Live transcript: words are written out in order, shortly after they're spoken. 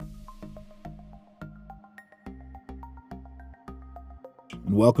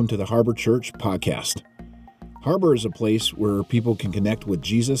and welcome to the Harbor Church podcast. Harbor is a place where people can connect with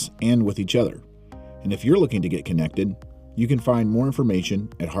Jesus and with each other. And if you're looking to get connected, you can find more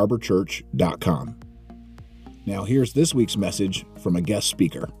information at harborchurch.com. Now here's this week's message from a guest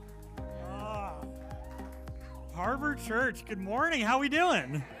speaker. Harbor Church, good morning. How we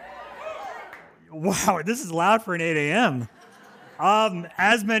doing? Wow, this is loud for an 8 a.m.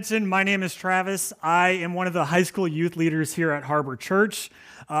 As mentioned, my name is Travis. I am one of the high school youth leaders here at Harbor Church.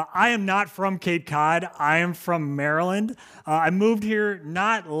 I am not from Cape Cod. I am from Maryland. I moved here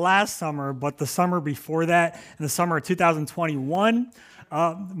not last summer, but the summer before that, in the summer of 2021.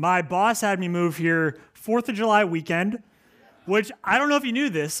 My boss had me move here 4th of July weekend, which I don't know if you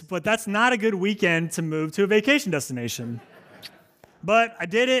knew this, but that's not a good weekend to move to a vacation destination. But I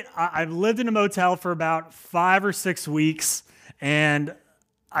did it. I've lived in a motel for about 5 or 6 weeks, and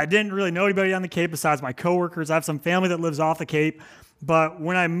I didn't really know anybody on the Cape besides my coworkers. I have some family that lives off the Cape. But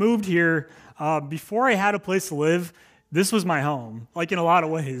when I moved here, before I had a place to live, this was my home, like in a lot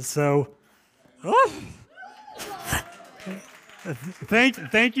of ways. So,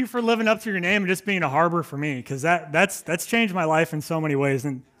 thank you for living up to your name and just being a harbor for me, because that's changed my life in so many ways.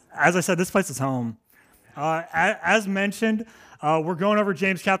 And as I said, this place is home. As mentioned, we're going over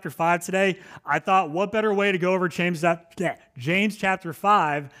James chapter 5 today. I thought, what better way to go over James chapter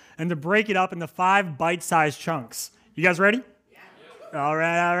 5 and to break it up into 5 bite-sized chunks. You guys ready? Yeah. All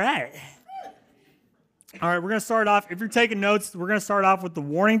right. We're going to start off. If you're taking notes, we're going to start off with the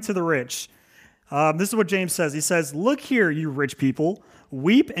warning to the rich. This is what James says. He says, "Look here, you rich people.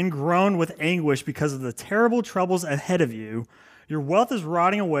 Weep and groan with anguish because of the terrible troubles ahead of you. Your wealth is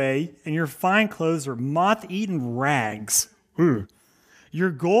rotting away, and your fine clothes are moth-eaten rags.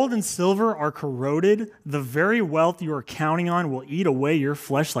 Your gold and silver are corroded. The very wealth you are counting on will eat away your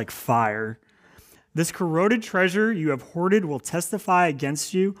flesh like fire. This corroded treasure you have hoarded will testify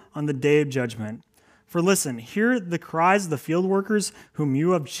against you on the day of judgment. For listen, hear the cries of the field workers whom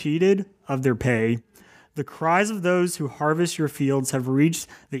you have cheated of their pay. The cries of those who harvest your fields have reached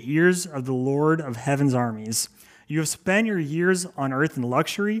the ears of the Lord of heaven's armies. You have spent your years on earth in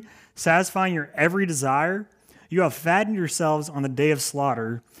luxury, satisfying your every desire. You have fattened yourselves on the day of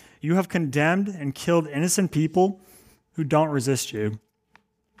slaughter. You have condemned and killed innocent people who don't resist you."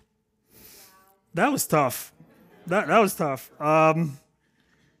 That was tough. That was tough.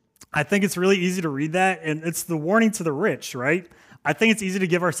 I think it's really easy to read that, and it's the warning to the rich, right? I think it's easy to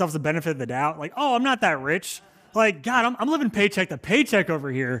give ourselves the benefit of the doubt, like, oh, I'm not that rich. Like, God, I'm living paycheck to paycheck over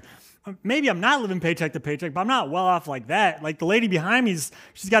here. Maybe I'm not living paycheck to paycheck, but I'm not well off like that. Like, the lady behind me,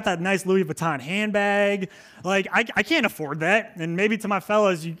 she's got that nice Louis Vuitton handbag. Like, I can't afford that. And maybe to my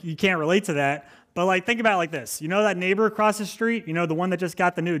fellows, you can't relate to that. But, like, think about it like this. You know that neighbor across the street? You know, the one that just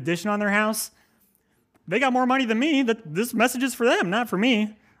got the new addition on their house? They got more money than me. This message is for them, not for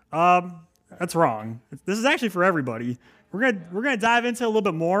me. That's wrong. This is actually for everybody. We're gonna dive into it a little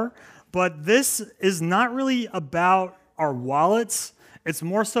bit more, but this is not really about our wallets. It's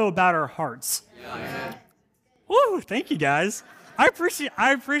more so about our hearts. Yeah. Woo! Thank you guys. I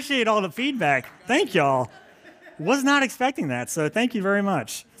appreciate all the feedback. Thank y'all. Was not expecting that, so thank you very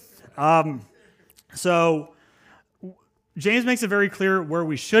much. So James makes it very clear where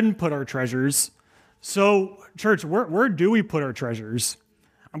we shouldn't put our treasures. So, church, where do we put our treasures?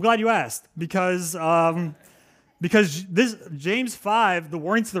 I'm glad you asked, because this James 5, the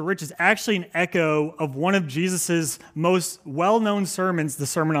warning to the rich, is actually an echo of one of Jesus's most well-known sermons, the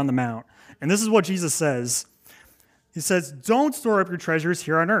Sermon on the Mount. And this is what Jesus says. He says, "Don't store up your treasures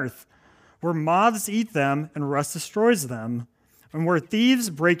here on earth, where moths eat them and rust destroys them, and where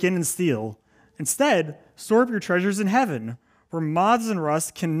thieves break in and steal. Instead, store up your treasures in heaven, where moths and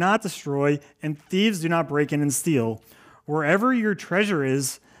rust cannot destroy, and thieves do not break in and steal. Wherever your treasure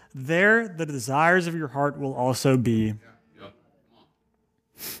is, there the desires of your heart will also be."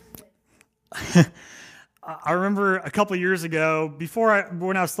 I remember a couple of years ago,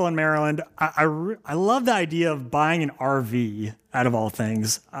 when I was still in Maryland, I loved the idea of buying an RV, out of all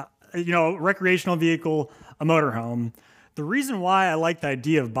things. Recreational vehicle, a motorhome. The reason why I liked the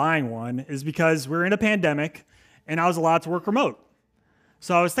idea of buying one is because we're in a pandemic, and I was allowed to work remote.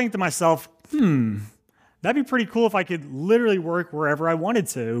 So I was thinking to myself, that'd be pretty cool if I could literally work wherever I wanted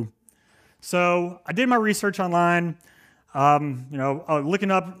to. So I did my research online,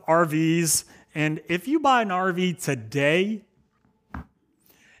 looking up RVs. And if you buy an RV today,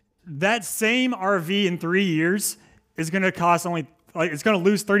 that same RV in 3 years is going to cost it's going to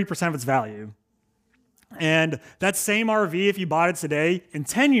lose 30% of its value. And that same RV, if you bought it today, in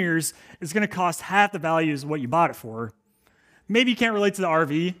 10 years, is going to cost half the value of what you bought it for. Maybe you can't relate to the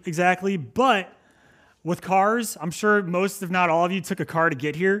RV exactly, but With cars, I'm sure most, if not all of you, took a car to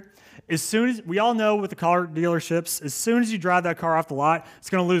get here. As soon as, we all know with the car dealerships, as soon as you drive that car off the lot, it's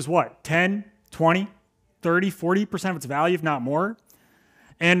going to lose what? 10, 20, 30, 40% of its value, if not more.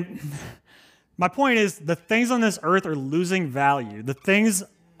 And my point is, the things on this earth are losing value. The things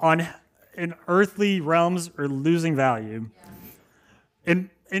in earthly realms are losing value. And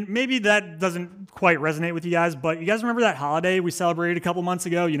maybe that doesn't quite resonate with you guys, but you guys remember that holiday we celebrated a couple months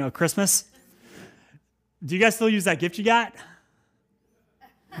ago, Christmas? Do you guys still use that gift you got?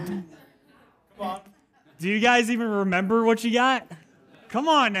 Come on. Do you guys even remember what you got? Come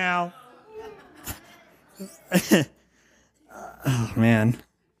on now. Oh, man.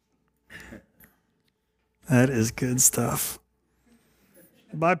 That is good stuff.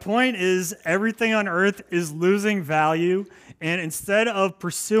 My point is, everything on earth is losing value, and instead of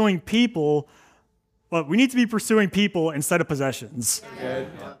pursuing people, we need to be pursuing people instead of possessions. Yeah.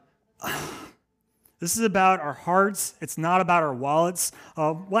 This is about our hearts. It's not about our wallets.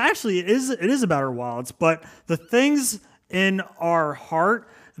 Actually, it is about our wallets, but the things in our heart,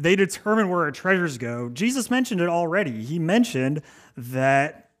 they determine where our treasures go. Jesus mentioned it already. He mentioned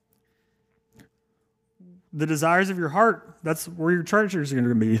that the desires of your heart, that's where your treasures are going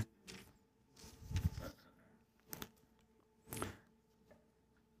to be.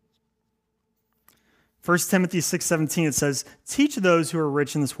 First Timothy 6:17, it says, teach those who are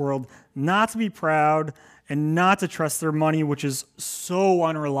rich in this world not to be proud and not to trust their money, which is so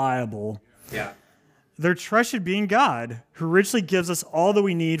unreliable. Yeah. Their trust should be in God, who richly gives us all that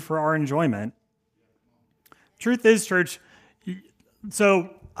we need for our enjoyment. Truth is, church,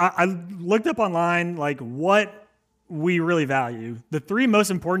 so I looked up online what we really value. The three most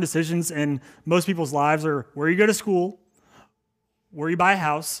important decisions in most people's lives are where you go to school, where you buy a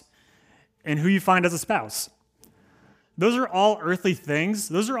house, and who you find as a spouse. Those are all earthly things.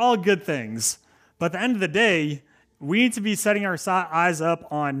 Those are all good things. But at the end of the day, we need to be setting our eyes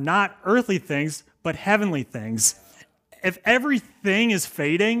up on not earthly things, but heavenly things. If everything is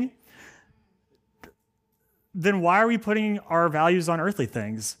fading, then why are we putting our values on earthly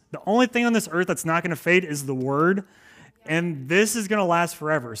things? The only thing on this earth that's not going to fade is the Word, and this is going to last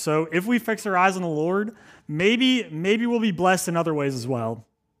forever. So if we fix our eyes on the Lord, maybe we'll be blessed in other ways as well.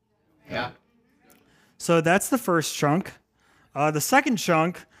 Yeah. So that's the first chunk. The second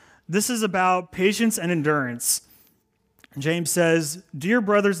chunk, this is about patience and endurance. James says, dear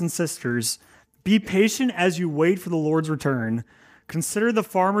brothers and sisters, be patient as you wait for the Lord's return. Consider the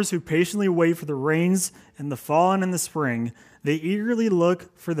farmers who patiently wait for the rains in the fall and in the spring. They eagerly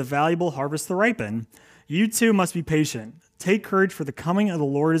look for the valuable harvest to ripen. You too must be patient. Take courage, for the coming of the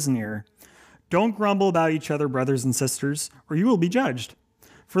Lord is near. Don't grumble about each other, brothers and sisters, or you will be judged.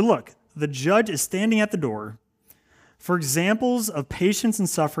 For look, the judge is standing at the door. For examples of patience and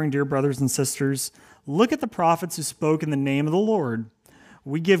suffering, dear brothers and sisters, look at the prophets who spoke in the name of the Lord.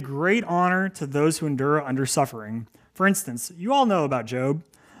 We give great honor to those who endure under suffering. For instance, you all know about Job,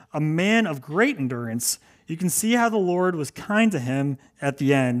 a man of great endurance. You can see how the Lord was kind to him at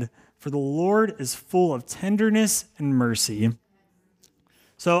the end, for the Lord is full of tenderness and mercy.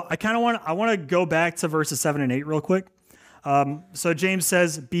 So I want to go back to verses 7 and 8 real quick. So James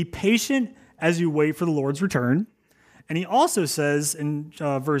says, be patient as you wait for the Lord's return. And he also says in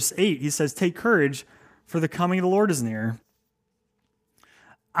verse 8, he says, take courage, for the coming of the Lord is near.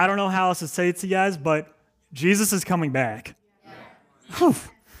 I don't know how else to say it to you guys, but Jesus is coming back. Yeah.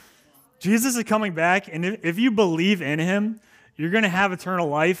 Jesus is coming back, and if you believe in him, you're going to have eternal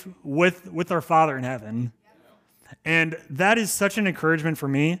life with our Father in heaven. And that is such an encouragement for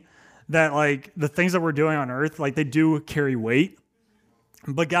me that the things that we're doing on earth, they do carry weight.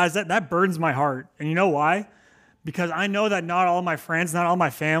 But guys, that burdens my heart. And you know why? Because I know that not all my friends, not all my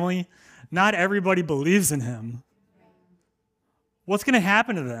family, not everybody believes in him. What's going to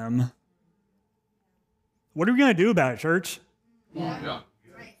happen to them? What are we going to do about it, church? Yeah.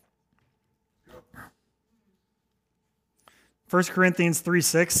 1 Corinthians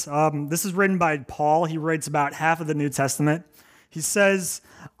 3:6. This is written by Paul. He writes about half of the New Testament. He says,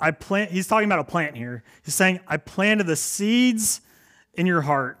 he's talking about a plant here. He's saying, I planted the seeds in your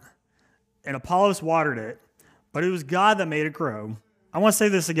heart, and Apollos watered it, but it was God that made it grow. I want to say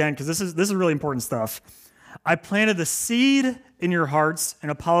this again because this is really important stuff. I planted the seed in your hearts, and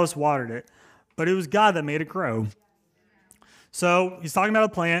Apollos watered it, but it was God that made it grow. So he's talking about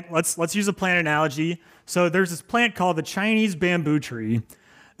a plant. Let's use a plant analogy. So there's this plant called the Chinese bamboo tree.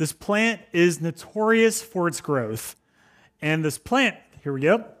 This plant is notorious for its growth. And this plant, here we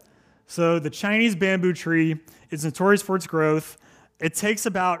go. So the Chinese bamboo tree is notorious for its growth. It takes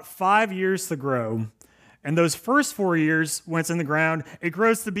about 5 years to grow. And those first 4 years, when it's in the ground, it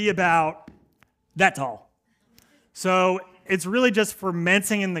grows to be about that tall. So it's really just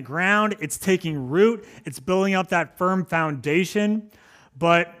fermenting in the ground. It's taking root. It's building up that firm foundation.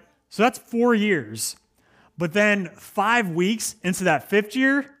 So that's 4 years. But then 5 weeks into that 5th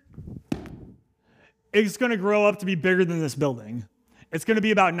year, it's going to grow up to be bigger than this building. It's going to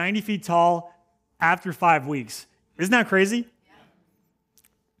be about 90 feet tall after 5 weeks. Isn't that crazy?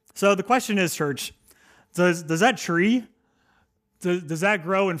 So the question is, church, does that tree, does that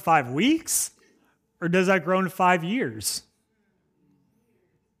grow in 5 weeks? Or does that grow in 5 years?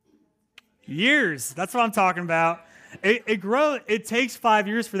 Years. That's what I'm talking about. It takes 5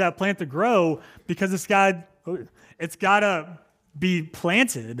 years for that plant to grow because it's got to be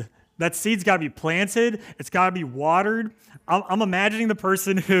planted. That seed's got to be planted. It's got to be watered. I'm imagining the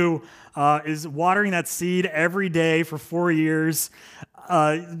person who is watering that seed every day for 4 years.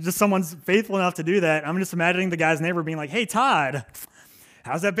 Just someone's faithful enough to do that. I'm just imagining the guy's neighbor being like, "Hey, Todd,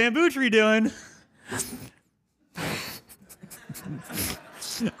 how's that bamboo tree doing?"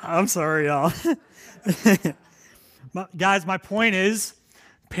 I'm sorry, y'all. Guys, my point is,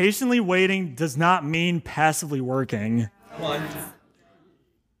 patiently waiting does not mean passively working. Come on.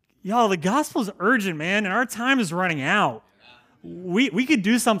 Y'all, the gospel is urgent, man, and our time is running out. We could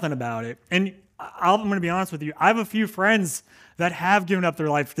do something about it. And I'm going to be honest with you. I have a few friends that have given up their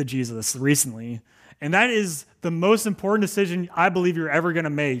life to Jesus recently, and that is the most important decision I believe you're ever going to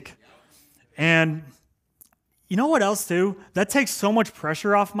make. And you know what else, too? That takes so much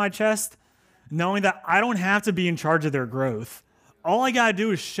pressure off my chest, knowing that I don't have to be in charge of their growth. All I got to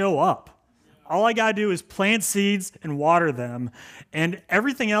do is show up. All I got to do is plant seeds and water them, and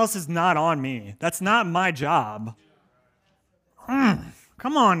everything else is not on me. That's not my job.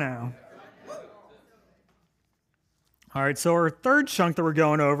 Come on now. All right, so our third chunk that we're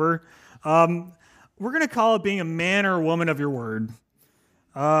going over, we're going to call it being a man or a woman of your word.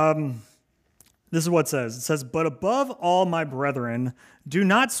 This is what it says. It says, "But above all, my brethren, do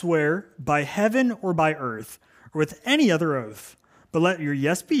not swear by heaven or by earth or with any other oath, but let your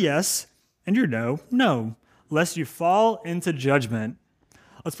yes be yes and your no, no, lest you fall into judgment."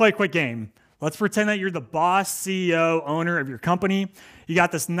 Let's play a quick game. Let's pretend that you're the boss, CEO, owner of your company. You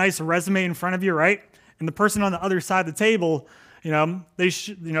got this nice resume in front of you, right? And the person on the other side of the table, it's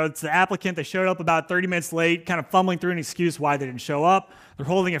the applicant. They showed up about 30 minutes late, kind of fumbling through an excuse why they didn't show up. They're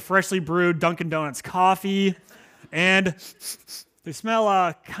holding a freshly brewed Dunkin' Donuts coffee, and they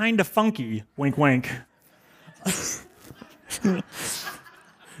smell kind of funky. Wink, wink.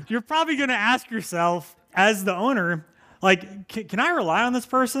 You're probably going to ask yourself, as the owner, like, can I rely on this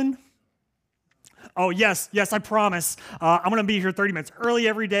person? Oh, yes, I promise. I'm going to be here 30 minutes early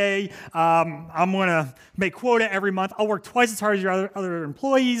every day. I'm going to make quota every month. I'll work twice as hard as your other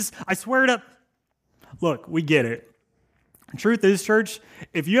employees. I swear to... Look, we get it. The truth is, church,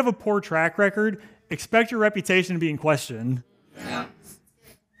 if you have a poor track record, expect your reputation to be in question. Yeah.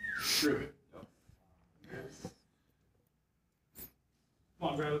 True. Come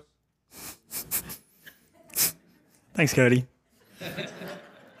on, bros. Thanks, Cody.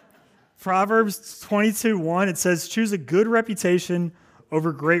 Proverbs 22:1, it says, "Choose a good reputation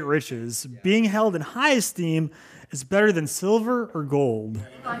over great riches. Being held in high esteem is better than silver or gold."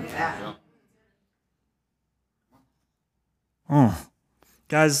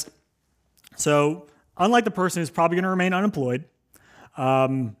 Guys, so unlike the person who's probably going to remain unemployed,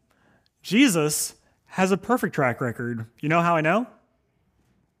 Jesus has a perfect track record. You know how I know?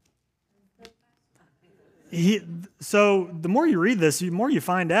 So the more you read this, the more you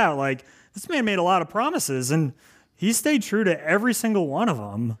find out, like, this man made a lot of promises, and he stayed true to every single one of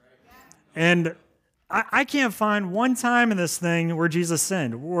them. And I can't find one time in this thing where Jesus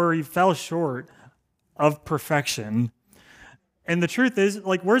sinned, where he fell short of perfection. And the truth is,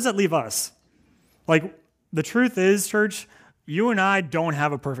 like, where does that leave us? Like, the truth is, church, you and I don't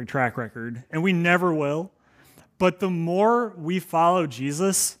have a perfect track record, and we never will. But the more we follow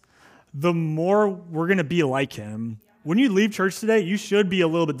Jesus, the more we're going to be like him. When you leave church today, you should be a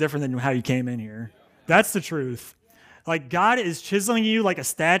little bit different than how you came in here. That's the truth. Like, God is chiseling you like a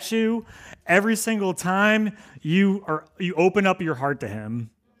statue every single time you open up your heart to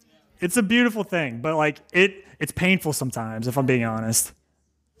him. It's a beautiful thing, but like it's painful sometimes, if I'm being honest.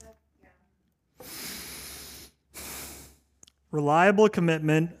 Reliable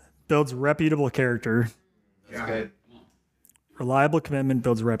commitment builds reputable character. That's good. Reliable commitment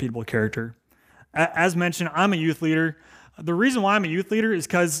builds reputable character. As mentioned, I'm a youth leader. The reason why I'm a youth leader is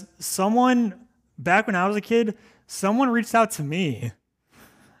because back when I was a kid, someone reached out to me.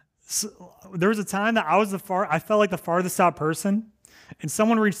 So, there was a time that I felt like the farthest out person, and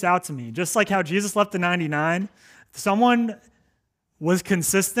someone reached out to me. Just like how Jesus left the 99, someone was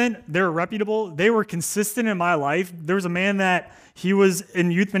consistent. They were reputable. They were consistent in my life. There was a man that he was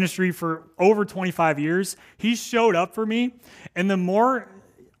in youth ministry for over 25 years. He showed up for me, and the more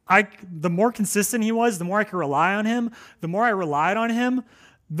consistent he was, the more I could rely on him. The more I relied on him,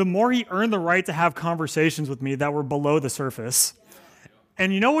 the more he earned the right to have conversations with me that were below the surface.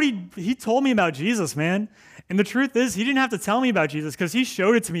 And you know what he told me about Jesus, man? And the truth is, he didn't have to tell me about Jesus because he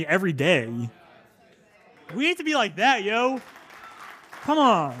showed it to me every day. We need to be like that, yo. Come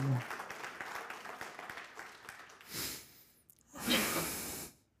on.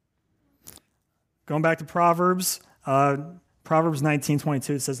 Going back to Proverbs, Proverbs 19:22,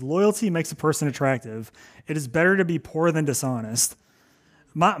 it says, loyalty makes a person attractive. It is better to be poor than dishonest.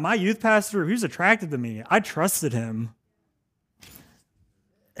 My youth pastor, he was attracted to me. I trusted him.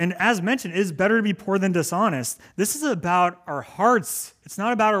 And as mentioned, it is better to be poor than dishonest. This is about our hearts. It's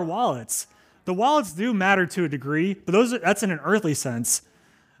not about our wallets. The wallets do matter to a degree, but that's in an earthly sense.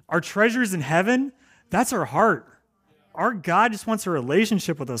 Our treasures in heaven, that's our heart. Our God just wants a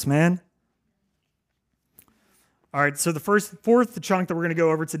relationship with us, man. All right, so the fourth chunk that we're going to go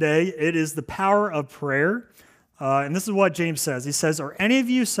over today, it is the power of prayer. And this is what James says. He says, are any of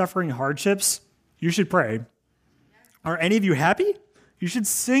you suffering hardships? You should pray. Are any of you happy? You should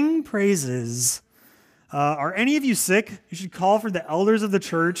sing praises. Are any of you sick? You should call for the elders of the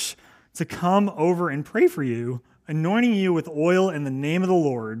church to come over and pray for you, anointing you with oil in the name of the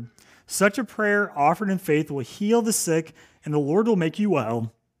Lord. Such a prayer offered in faith will heal the sick, and the Lord will make you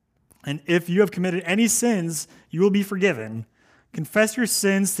well. And if you have committed any sins, you will be forgiven. Confess your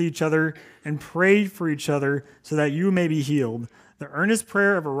sins to each other and pray for each other so that you may be healed. The earnest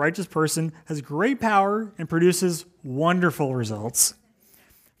prayer of a righteous person has great power and produces wonderful results.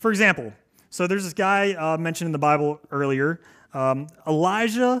 For example, so there's this guy mentioned in the Bible earlier,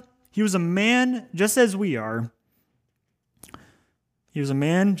 Elijah. He was a man just as we are. He was a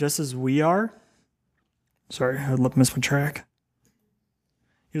man just as we are. Sorry, I missed my track.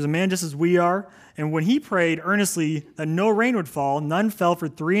 He was a man just as we are. And when he prayed earnestly that no rain would fall, none fell for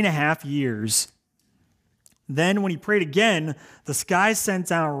 3.5 years. Then when he prayed again, the sky sent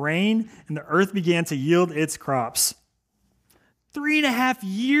down rain and the earth began to yield its crops. 3.5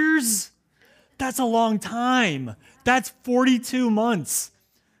 years? That's a long time. That's 42 months.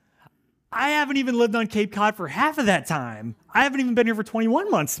 I haven't even lived on Cape Cod for half of that time. I haven't even been here for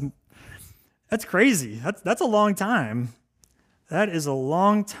 21 months. That's crazy. That's a long time. That is a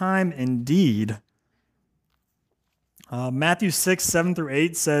long time indeed. Matthew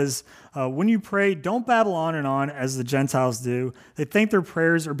 6:7-8 says, when you pray, don't babble on and on as the Gentiles do. They think their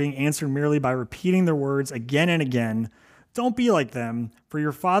prayers are being answered merely by repeating their words again and again. Don't be like them, for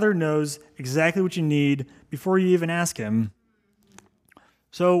your Father knows exactly what you need before you even ask him.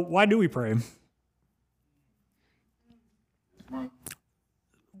 So why do we pray?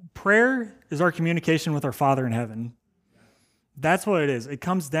 Prayer is our communication with our Father in heaven. That's what it is. It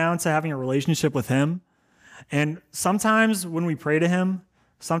comes down to having a relationship with him. And sometimes when we pray to him,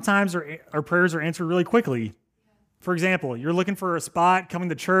 sometimes our prayers are answered really quickly. For example, you're looking for a spot coming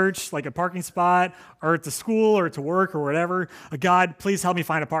to church, like a parking spot, or to school, or to work, or whatever. God, please help me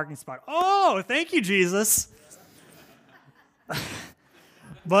find a parking spot. Oh, thank you, Jesus.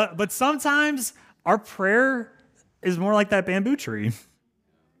 But sometimes our prayer is more like that bamboo tree.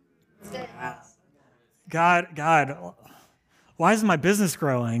 God, why isn't my business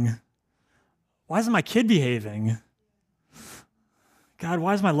growing? Why isn't my kid behaving? God,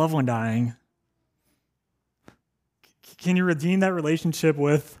 why is my loved one dying? Can you redeem that relationship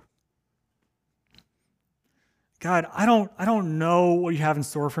with God? I don't know what you have in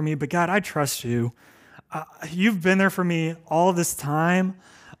store for me, but God, I trust you. You've been there for me all this time.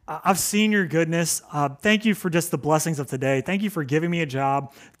 I've seen your goodness. Thank you for just the blessings of today. Thank you for giving me a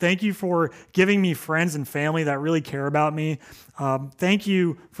job. Thank you for giving me friends and family that really care about me. Thank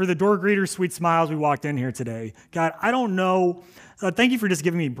you for the door greeters' sweet smiles we walked in here today. God, I don't know. Thank you for just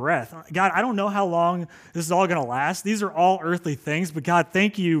giving me breath. God, I don't know how long this is all going to last. These are all earthly things, but God,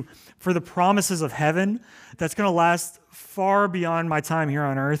 thank you for the promises of heaven that's going to last far beyond my time here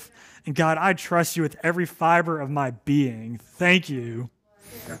on earth. And God, I trust you with every fiber of my being. Thank you.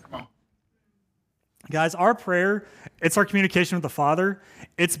 Guys, our prayer, it's our communication with the Father.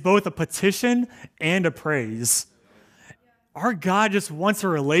 It's both a petition and a praise. Our God just wants a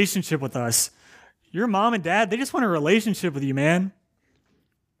relationship with us. Your mom and dad, they just want a relationship with you, man.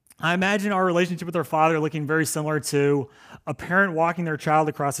 I imagine our relationship with our Father looking very similar to a parent walking their child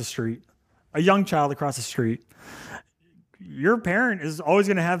across the street, a young child across the street. Your parent is always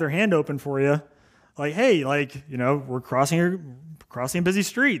going to have their hand open for you. Like, hey, like, we're crossing a busy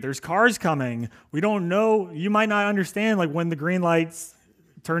street. There's cars coming. We don't know. You might not understand like when the green light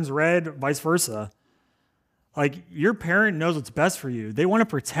turns red, vice versa. Like your parent knows what's best for you. They want to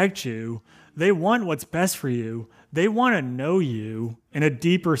protect you. They want what's best for you. They want to know you in a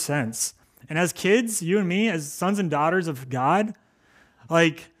deeper sense. And as kids, you and me, as sons and daughters of God,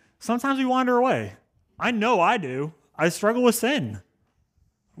 like sometimes we wander away. I know I do. I struggle with sin.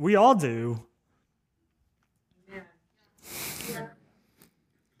 We all do. Yeah.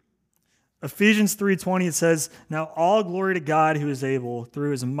 Ephesians 3:20, it says, "Now all glory to God who is able,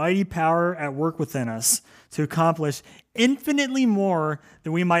 through his mighty power at work within us, to accomplish infinitely more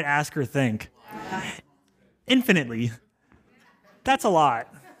than we might ask or think." Infinitely. That's a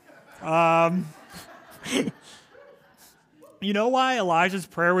lot. You know why Elijah's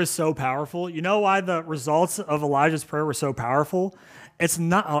prayer was so powerful? You know why the results of Elijah's prayer were so powerful? It's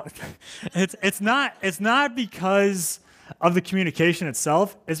not because of the communication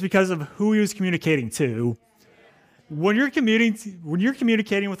itself. It's because of who he was communicating to. When you're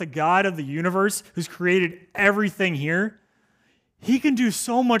communicating with a God of the universe who's created everything here, he can do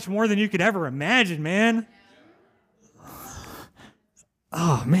so much more than you could ever imagine, man.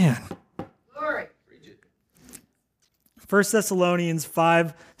 Oh, man. Glory. 1 Thessalonians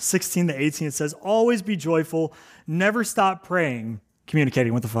 5:16-18, it says, "Always be joyful, never stop praying,"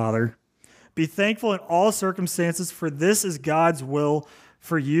 communicating with the Father. "Be thankful in all circumstances, for this is God's will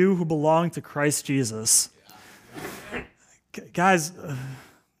for you who belong to Christ Jesus." Guys,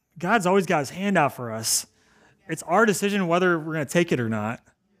 God's always got his hand out for us. It's our decision whether we're going to take it or not.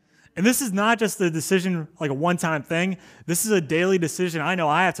 And this is not just a decision, like a one-time thing. This is a daily decision I know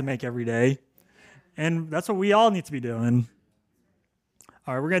I have to make every day. And that's what we all need to be doing.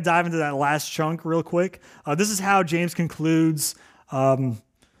 All right, we're going to dive into that last chunk real quick. This is how James concludes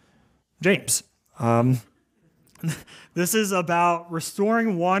James. This is about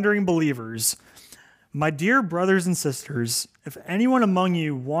restoring wandering believers. "My dear brothers and sisters, if anyone among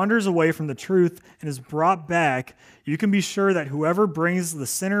you wanders away from the truth and is brought back, you can be sure that whoever brings the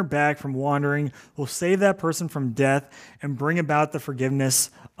sinner back from wandering will save that person from death and bring about the forgiveness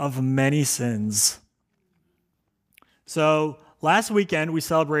of many sins." So last weekend, we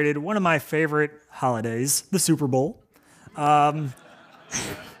celebrated one of my favorite holidays, the Super Bowl.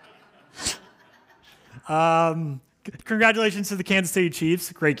 Congratulations to the Kansas City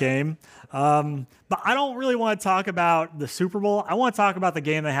Chiefs. Great game. But I don't really want to talk about the Super Bowl. I want to talk about the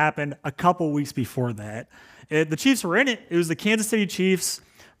game that happened a couple weeks before that. The Chiefs were in it. It was the Kansas City Chiefs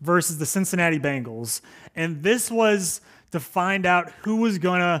versus the Cincinnati Bengals. And this was to find out who was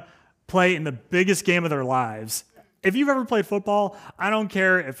going to play in the biggest game of their lives. If you've ever played football, I don't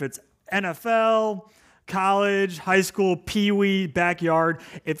care if it's NFL, college, high school, pee-wee, backyard.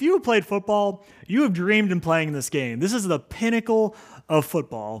 If you have played football, you have dreamed in playing this game. This is the pinnacle of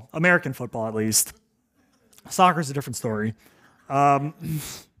football, American football at least. Soccer is a different story.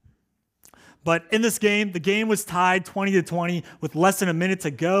 But in this game, the game was tied 20-20 with less than a minute to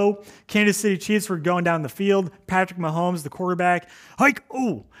go. Kansas City Chiefs were going down the field. Patrick Mahomes, the quarterback,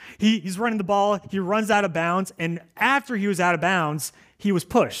 he's running the ball. He runs out of bounds. And after he was out of bounds, he was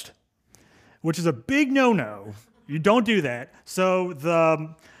pushed, which is a big no-no. You don't do that. So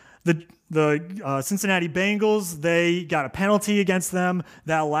the Cincinnati Bengals, they got a penalty against them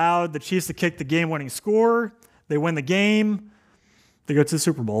that allowed the Chiefs to kick the game-winning score. They win the game. They go to the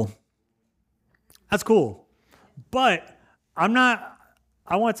Super Bowl. That's cool. But I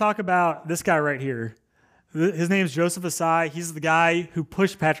want to talk about this guy right here. His name is Joseph Asai. He's the guy who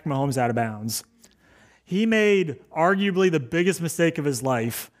pushed Patrick Mahomes out of bounds. He made arguably the biggest mistake of his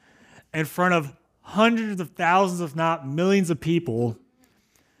life in front of hundreds of thousands, if not millions of people.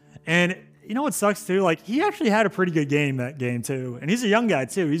 And you know what sucks too? Like, he actually had a pretty good game that game too. And he's a young guy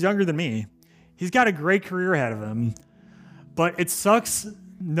too. He's younger than me. He's got a great career ahead of him. But it sucks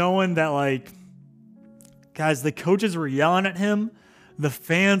knowing that, like, guys, the coaches were yelling at him. The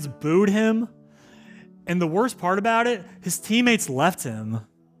fans booed him. And the worst part about it, his teammates left him.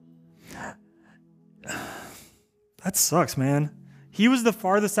 That sucks, man. He was the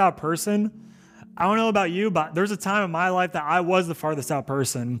farthest out person. I don't know about you, but there's a time in my life that I was the farthest out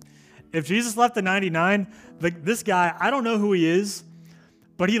person. If Jesus left the 99, this guy, I don't know who he is,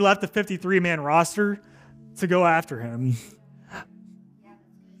 but he left the 53-man roster to go after him.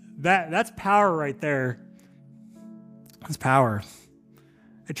 That's power right there. That's power.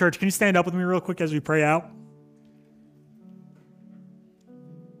 Hey, church, can you stand up with me real quick as we pray out?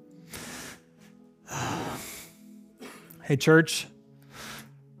 Hey, church,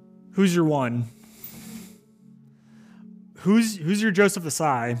 who's your one? Who's your Joseph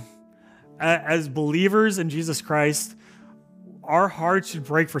Asai? as believers in Jesus Christ, our hearts should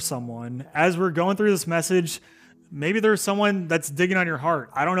break for someone. As we're going through this message, maybe there's someone that's digging on your heart.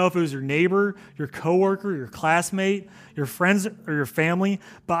 I don't know if it was your neighbor, your coworker, your classmate, your friends, or your family,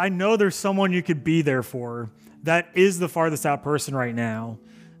 but I know there's someone you could be there for that is the farthest out person right now.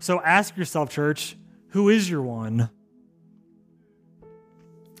 So ask yourself, church, who is your one?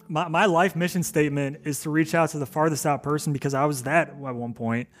 My life mission statement is to reach out to the farthest out person because I was that at one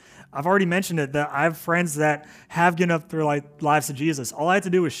point. I've already mentioned it, that I have friends that have given up their lives to Jesus. All I had to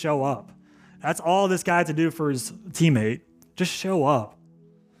do was show up. That's all this guy had to do for his teammate. Just show up.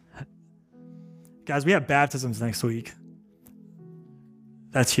 Guys, we have baptisms next week.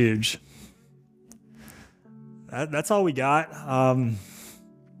 That's huge. That's all we got. I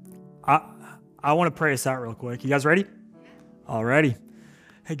want to pray us out real quick. You guys ready? Alrighty.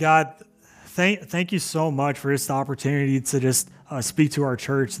 Hey, God, thank you so much for this opportunity to just speak to our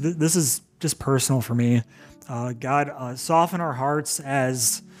church. This is just personal for me. God, soften our hearts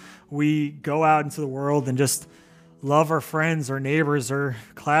as we go out into the world and just love our friends, our neighbors, our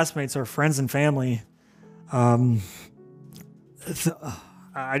classmates, our friends and family. I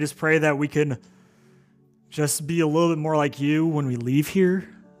just pray that we can just be a little bit more like you when we leave here.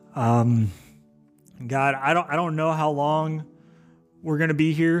 God, I don't know how long we're going to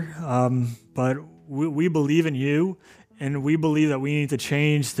be here, but we believe in you, and we believe that we need to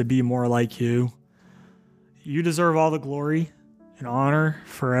change to be more like you. You deserve all the glory and honor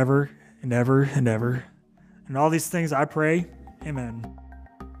forever and ever and ever. And all these things I pray, amen.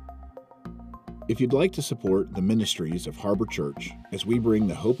 If you'd like to support the ministries of Harbor Church as we bring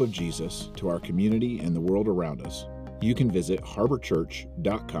the hope of Jesus to our community and the world around us, you can visit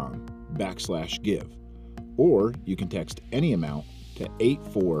harborchurch.com/give, or you can text any amount to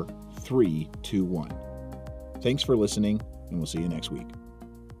 84321. Thanks for listening, and we'll see you next week.